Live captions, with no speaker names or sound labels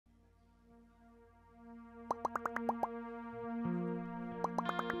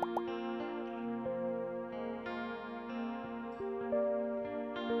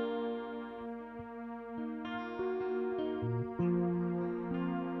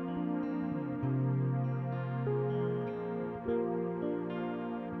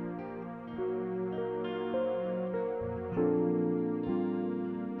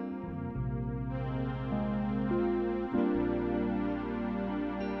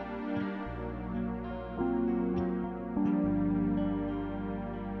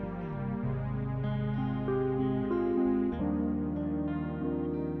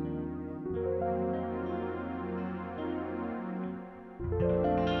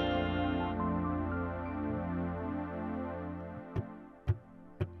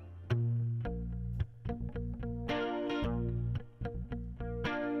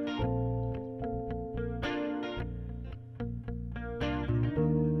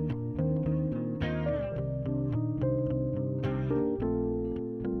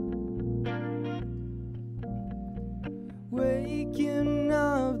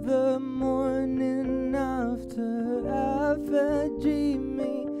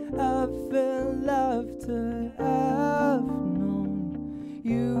dreaming. I felt after I've known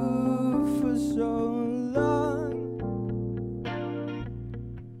you for so long.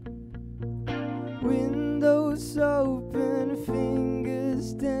 Windows open,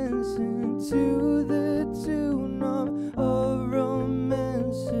 fingers dancing to the tune of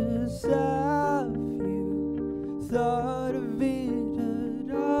romances. Have you thought of it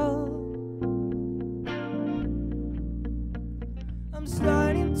at all? I'm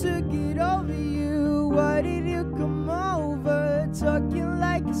starting to get over you. Why did you come over? Talking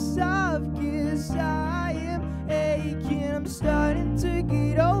like a soft kiss. I am aching. I'm starting to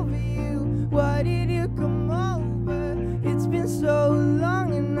get over you. Why did you come over? It's been so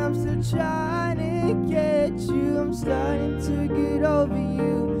long and I'm still trying to get you. I'm starting to get over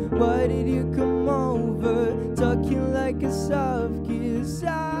you. Why did you come over? Talking like a soft kiss.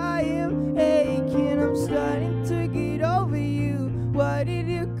 I am aching. I'm starting to get over you. Why did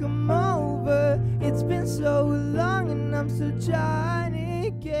you come over? It's been so long and I'm still trying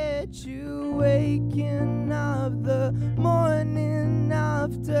to get you. Waking up the morning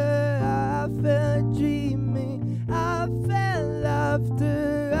after I felt dreaming. I felt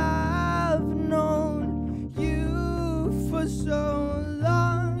after I've known you for so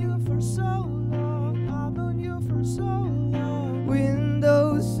long. You for so long. I've known you for so long.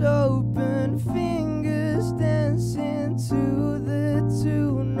 Windows open, fingers dancing to the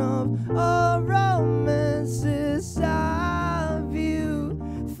tune of our romances. Have you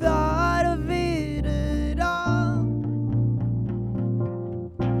thought of it at all?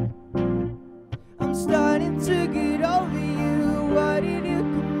 I'm starting to get over you. Why did you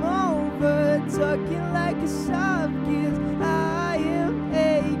come over? Talking like a soft kiss. I am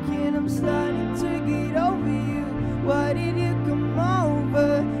aching. I'm starting to get over you. Why did you come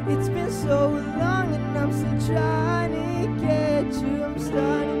over? It's been so long and I'm still trying to get you. I'm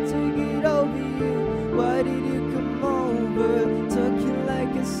starting to get over you. Why did you come over? Talking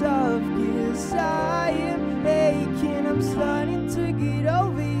like a soft kiss. I am aching. I'm starting to get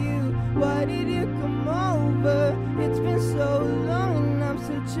over you. Why did you come over? It's been so long and I'm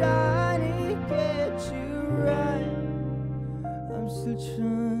still trying to get you right. I'm still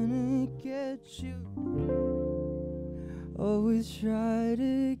trying to get you. Always try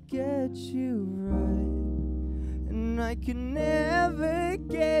to get you right, and I can never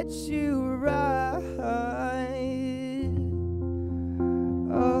get you right.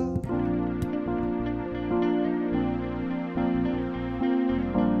 Oh.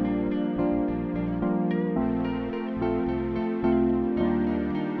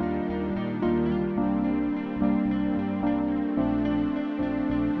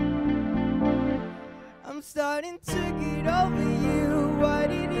 I'm starting to get over you. Why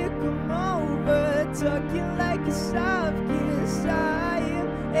did you come over? Talking like a soft kiss. I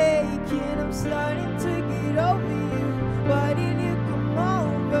am aching. I'm starting to get over you. Why did you come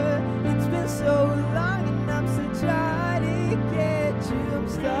over? It's been so long and I'm still trying to get you. I'm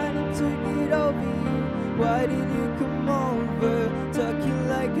starting to get over you. Why did you come over? Talking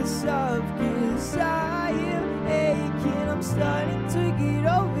like a soft kiss. I am aching. I'm starting